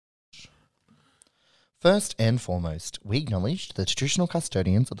First and foremost, we acknowledge the traditional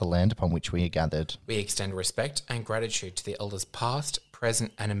custodians of the land upon which we are gathered. We extend respect and gratitude to the elders past,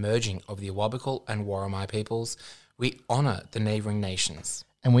 present and emerging of the Awabakal and Worimi peoples. We honour the neighbouring nations.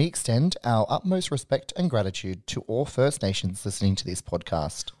 And we extend our utmost respect and gratitude to all First Nations listening to this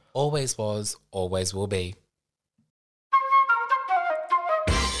podcast. Always was, always will be.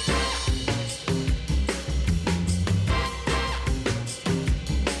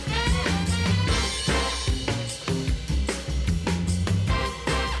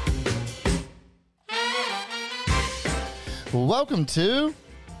 Welcome to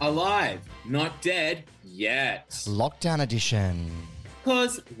Alive, not dead yet. Lockdown Edition.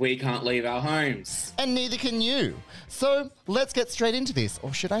 Because we can't leave our homes. And neither can you. So let's get straight into this.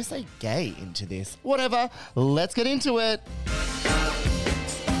 Or should I say gay into this? Whatever. Let's get into it.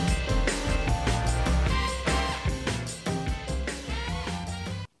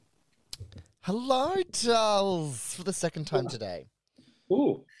 Hello, dolls, for the second time today.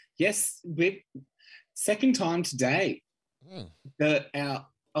 Ooh, yes, we second time today. Our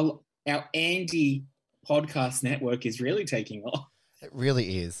Andy podcast network is really taking off. It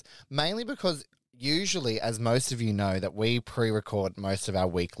really is. Mainly because usually, as most of you know, that we pre-record most of our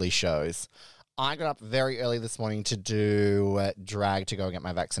weekly shows. I got up very early this morning to do drag to go get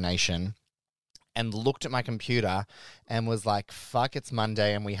my vaccination and looked at my computer and was like, fuck, it's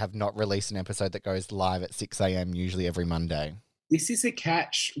Monday and we have not released an episode that goes live at 6 a.m. usually every Monday. This is a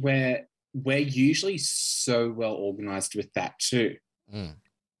catch where we're usually so well organized with that too.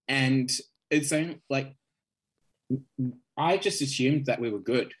 And it's only like, I just assumed that we were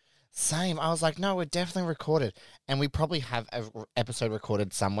good. Same. I was like, no, we're definitely recorded. And we probably have an episode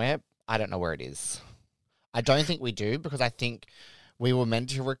recorded somewhere. I don't know where it is. I don't think we do because I think we were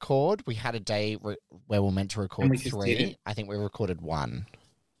meant to record. We had a day where we were meant to record 3. I think we recorded 1.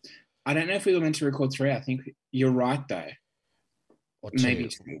 I don't know if we were meant to record 3. I think you're right though. Or 2. Maybe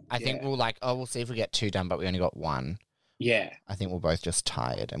 2. I think we're like, oh, we'll see if we get 2 done, but we only got 1. Yeah. I think we're both just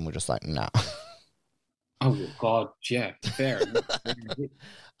tired and we're just like, no. Oh, God. Yeah, fair enough.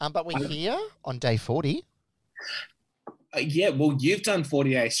 But we're here on day 40. Yeah, well, you've done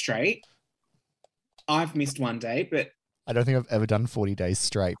 40 days straight. I've missed 1 day, but... I don't think I've ever done 40 days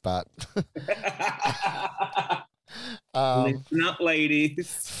straight, but... Listen up,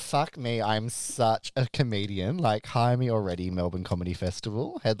 ladies. Fuck me, I'm such a comedian. Like, hire me already, Melbourne Comedy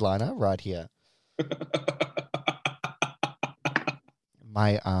Festival, headliner, right here.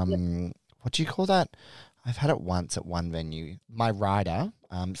 My, what do you call that? I've had it once at one venue. My rider,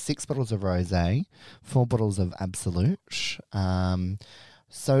 6 bottles of rosé, 4 bottles of Absolute,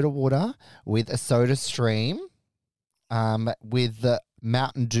 soda water with a soda stream, with the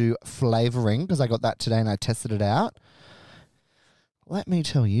Mountain Dew flavouring, because I got that today and I tested it out. Let me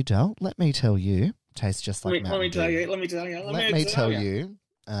tell you, Del, tastes just like Mountain Dew. Let me tell you.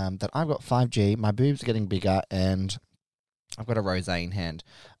 That I've got 5G, my boobs are getting bigger, and I've got a rosé in hand.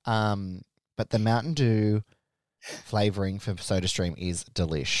 But the Mountain Dew flavouring for SodaStream is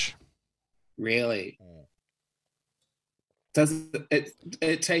delish. Really? Does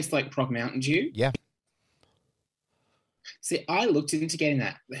it taste like proper Mountain Dew? Yeah. See, I looked into getting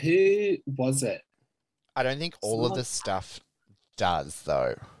that. Who was it? I don't think all of the stuff does,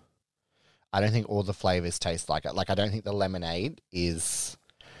 though. I don't think all the flavours taste like it. Like, I don't think the lemonade is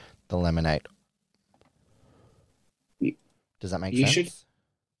the lemonade. Does that make sense?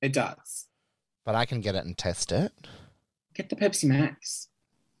 It does. But I can get it and test it. Get the Pepsi Max.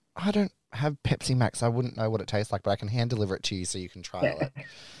 I don't have Pepsi Max. I wouldn't know what it tastes like, but I can hand deliver it to you so you can trial it.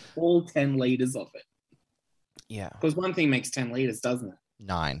 All 10 litres of it. Yeah. Because one thing makes 10 litres, doesn't it?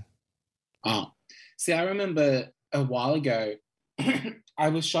 9. Oh. See, I remember a while ago, I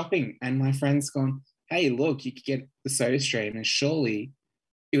was shopping and my friend's gone, hey, look, you could get the SodaStream and surely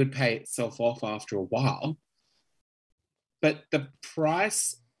it would pay itself off after a while. But the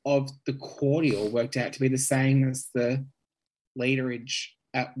price of the cordial worked out to be the same as the literage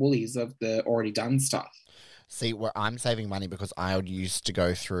at Woolies of the already done stuff. See, where I'm saving money because I would used to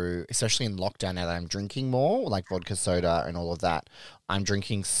go through, especially in lockdown now that I'm drinking more, like vodka soda and all of that, I'm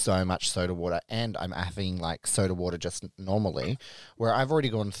drinking so much soda water and I'm having like soda water just normally, where I've already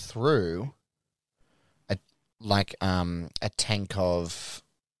gone through a tank of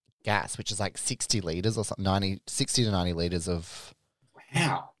gas, which is like 60 litres or something, 60 to 90 litres of...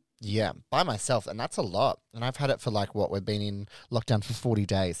 Wow. Yeah, by myself, and that's a lot. And I've had it for like, we've been in lockdown for 40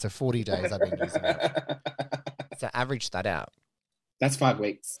 days. So 40 days I've been using it. So average that out. That's 5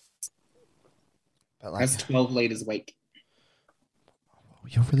 weeks. But like, that's 12 litres a week.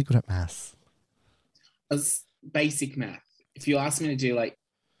 You're really good at maths. As basic math. If you ask me to do like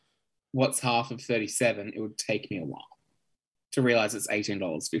what's half of 37, it would take me a while to realize it's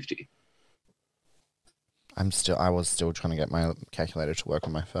 $18.50. I was still trying to get my calculator to work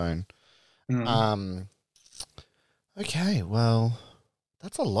on my phone. Mm. Okay, well,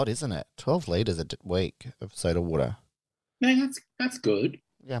 that's a lot, isn't it? 12 litres a week of soda water. No, that's good.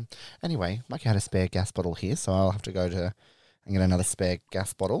 Yeah. Anyway, Mike had a spare gas bottle here, so I'll have to go to and get another spare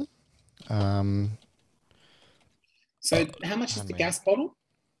gas bottle. So how much is the gas bottle?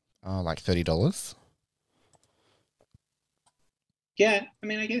 Like $30. Yeah, I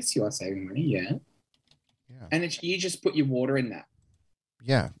mean, I guess you are saving money, yeah. Yeah. And you just put your water in that.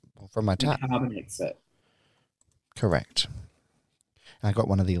 Yeah, from my tap. And carbonates it. Correct. And I got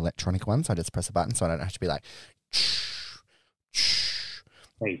one of the electronic ones, so I just press a button so I don't have to be like...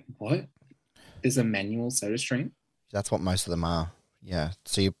 Wait, what? There's a manual soda stream? That's what most of them are. Yeah.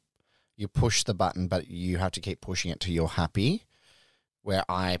 So you push the button, but you have to keep pushing it till you're happy. Where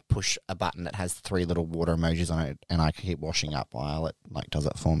I push a button that has 3 little water emojis on it, and I can keep washing up while it does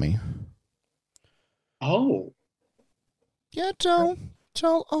it for me. Oh. Yeah, Joel,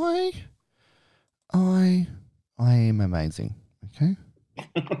 I am amazing. Okay.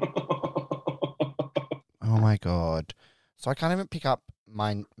 Oh my God. So I can't even pick up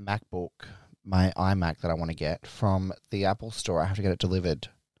my MacBook, my iMac that I want to get from the Apple store. I have to get it delivered.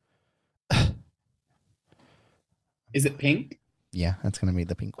 Is it pink? Yeah, that's going to be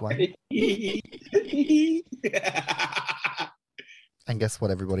the pink one. And guess what,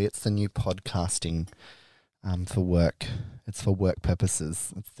 everybody? It's the new podcasting for work. It's for work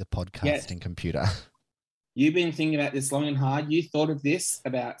purposes. It's the podcasting computer. You've been thinking about this long and hard. You thought of this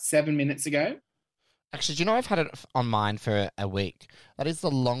about 7 minutes ago. Actually, do you know I've had it on mine for a week? That is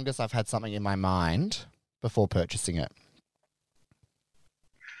the longest I've had something in my mind before purchasing it.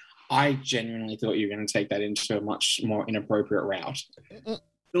 I genuinely thought you were going to take that into a much more inappropriate route. The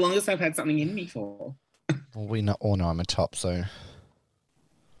longest I've had something in me for. Well, we all know I'm a top, so...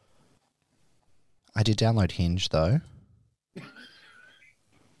 I did download Hinge, though.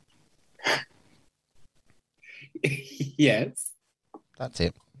 Yes. That's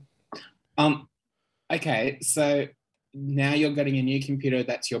it. Okay, so now you're getting a new computer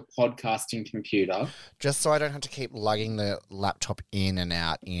that's your podcasting computer. Just so I don't have to keep lugging the laptop in and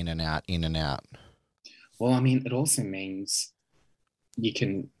out, in and out, in and out. Well, I mean, it also means you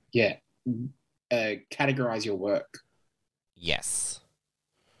can, categorize your work. Yes.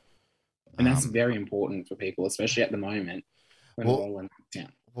 And that's very important for people, especially at the moment when we're all in lockdown.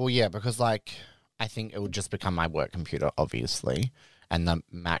 Well, yeah, because, like, I think it would just become my work computer, obviously, and the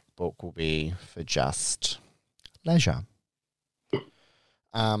MacBook will be for just leisure.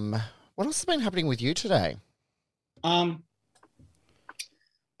 What else has been happening with you today? Well,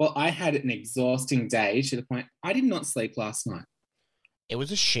 I had an exhausting day to the point I did not sleep last night. It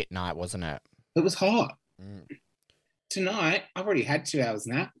was a shit night, wasn't it? It was hot. Mm. Tonight, I've already had 2 hours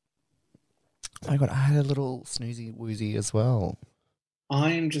nap. Oh my God, I had a little snoozy woozy as well.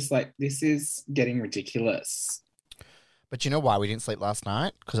 I am just like, this is getting ridiculous. But you know why we didn't sleep last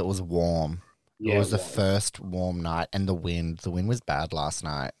night? Because it was warm. Yeah, it was the first warm night, and the wind. The wind was bad last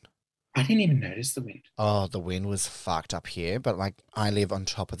night. I didn't even notice the wind. Oh, the wind was fucked up here. But, like, I live on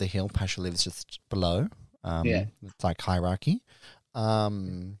top of the hill. Pasha lives just below. Yeah. It's like hierarchy.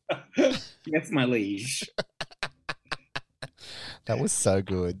 Yes, my liege. That was so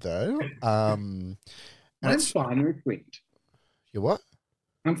good, though. I'm fine with wind. You what?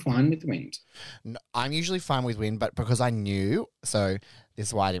 I'm fine with wind. No, I'm usually fine with wind, but because I knew, so this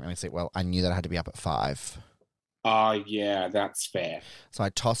is why I didn't really sleep well, I knew that I had to be up at 5. Oh, yeah, that's fair. So I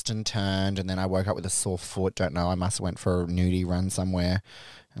tossed and turned, and then I woke up with a sore foot. Don't know. I must have went for a nudie run somewhere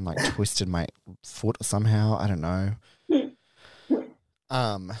and, like, twisted my foot somehow. I don't know.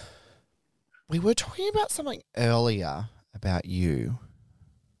 We were talking about something earlier about you.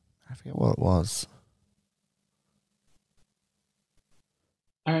 I forget what it was.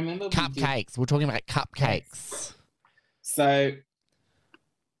 I remember Cupcakes. We're talking about cupcakes. So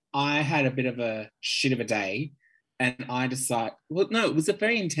I had a bit of a shit of a day, and I decided, well, no, it was a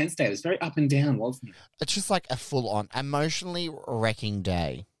very intense day. It was very up and down, wasn't it? It's just like a full-on, emotionally wrecking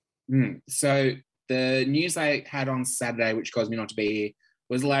day. So the news I had on Saturday, which caused me not to be here,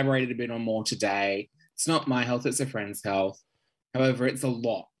 was elaborated a bit on more today. It's not my health, it's a friend's health. However, it's a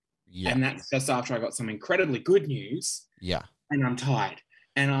lot. Yeah. And that's just after I got some incredibly good news. Yeah. And I'm tired.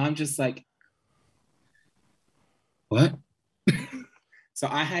 And I'm just like, what? So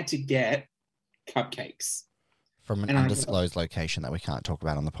I had to get cupcakes. From an undisclosed location that we can't talk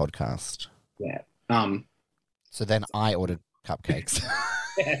about on the podcast. Yeah. So then I ordered cupcakes.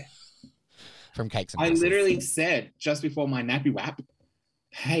 Yeah. From Cakes and I Pieces. literally said just before my nappy wap,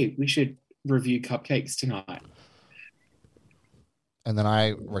 hey, we should review cupcakes tonight. And then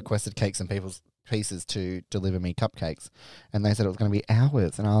I requested Cakes and People's Pieces to deliver me cupcakes. And they said it was going to be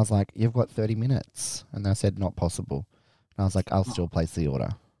hours. And I was like, you've got 30 minutes. And they said, not possible. And I was like, I'll still place the order.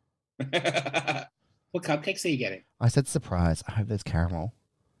 What cupcakes are you getting? I said, surprise. I hope there's caramel.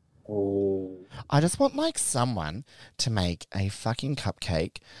 Oh. I just want like someone to make a fucking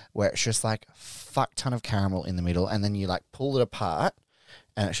cupcake where it's just like fuck ton of caramel in the middle, and then you like pull it apart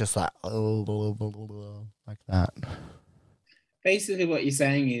and it's just like oh blah, blah, blah, blah, like that. Basically, what you're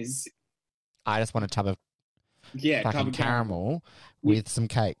saying is, I just want a tub of yeah, fucking tub of caramel with some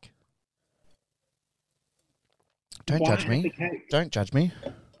cake. Don't Why judge have me. the cake? Don't judge me.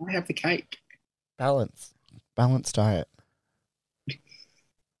 Why have the cake? Balanced diet.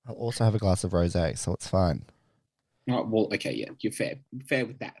 I'll also have a glass of rosé, so it's fine. Oh, well, okay, yeah, you're fair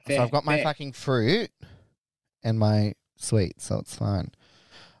with that. Fair, So I've got my fair. fucking fruit and my sweet, so it's fine.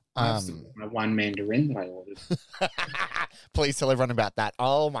 I've still got my one mandarin that I ordered. Please tell everyone about that.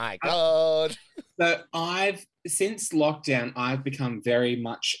 Oh my God. So since lockdown, I've become very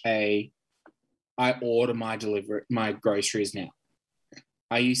much I order my groceries now.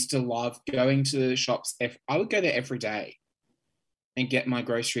 I used to love going to the shops. I would go there every day and get my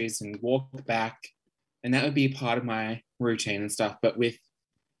groceries and walk back. And that would be a part of my routine and stuff. But with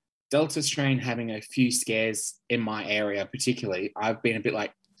Delta strain having a few scares in my area, particularly, I've been a bit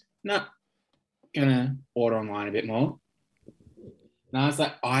like, nah, gonna order online a bit more. And I was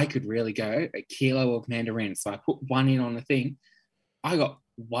like, I could really go a kilo of mandarin. So I put one in on the thing. I got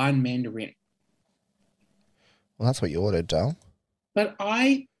one mandarin. Well, that's what you ordered, Dal. But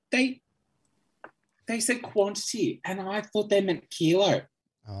they said quantity, and I thought they meant kilo.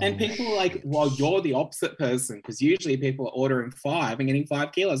 Oh, And people were like, well, you're the opposite person, because usually people are ordering 5 and getting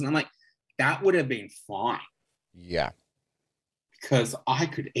 5 kilos. And I'm like, that would have been fine, yeah. because I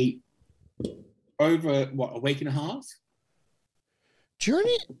could eat over, a week and a half? Do you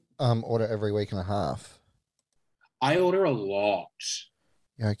only order every week and a half? I order a lot.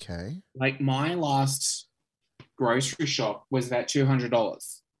 Okay. Like my last grocery shop was about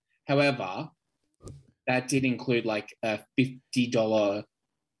 $200. However, that did include like a $50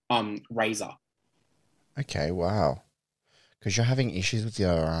 razor. Okay, wow. Because you're having issues with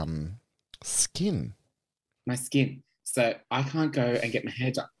your skin. My skin. So I can't go and get my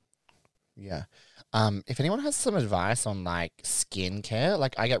hair done. Yeah. If anyone has some advice on like skincare,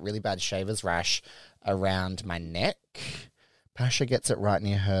 like I get really bad shaver's rash around my neck. Pasha gets it right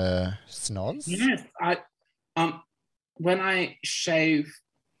near her snods. Yes, when I shave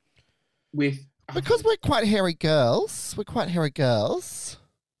with Because we're quite hairy girls.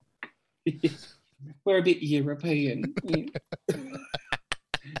 we're a bit European.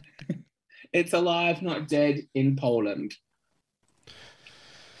 It's alive, not dead in Poland.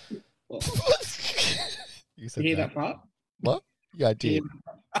 Well, You said you hear that. that part? What? Yeah, I did.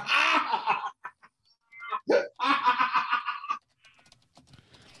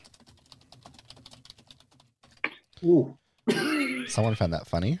 Ooh. Someone found that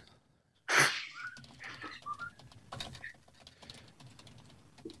funny.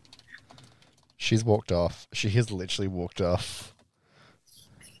 She's walked off. She has literally walked off.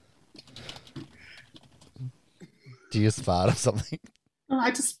 Do you just fart or something? I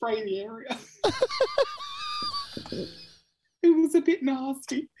had to spray the area. It was a bit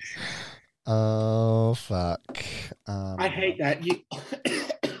nasty. Oh, fuck. I hate that.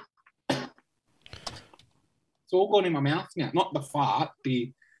 It's all gone in my mouth now. Not the fart,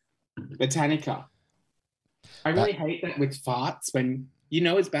 the Botanica. I really hate that with farts when you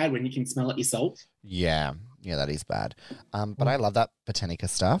know it's bad when you can smell it yourself. Yeah, that is bad. But I love that Botanica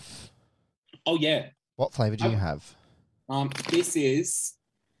stuff. Oh yeah. What flavor do you have? This is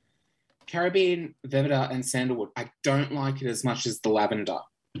Caribbean Velvet and Sandalwood. I don't like it as much as the lavender.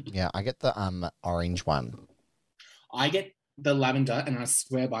 Yeah, I get the orange one. I get the lavender and I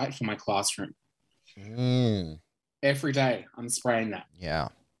swear by it for my classroom. Every day I'm spraying that. Yeah.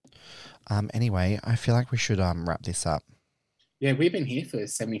 Anyway, I feel like we should wrap this up. Yeah, we've been here for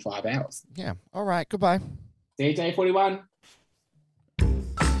 75 hours. Yeah. All right. Goodbye. See you day 41.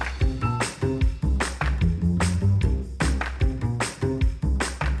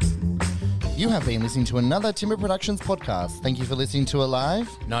 You have been listening to another Timber Productions podcast. Thank you for listening to Alive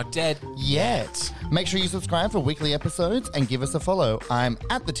Not dead. Yet. Make sure you subscribe for weekly episodes and give us a follow. I'm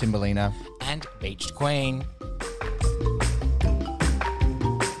at the Timberlina. And Beached Queen.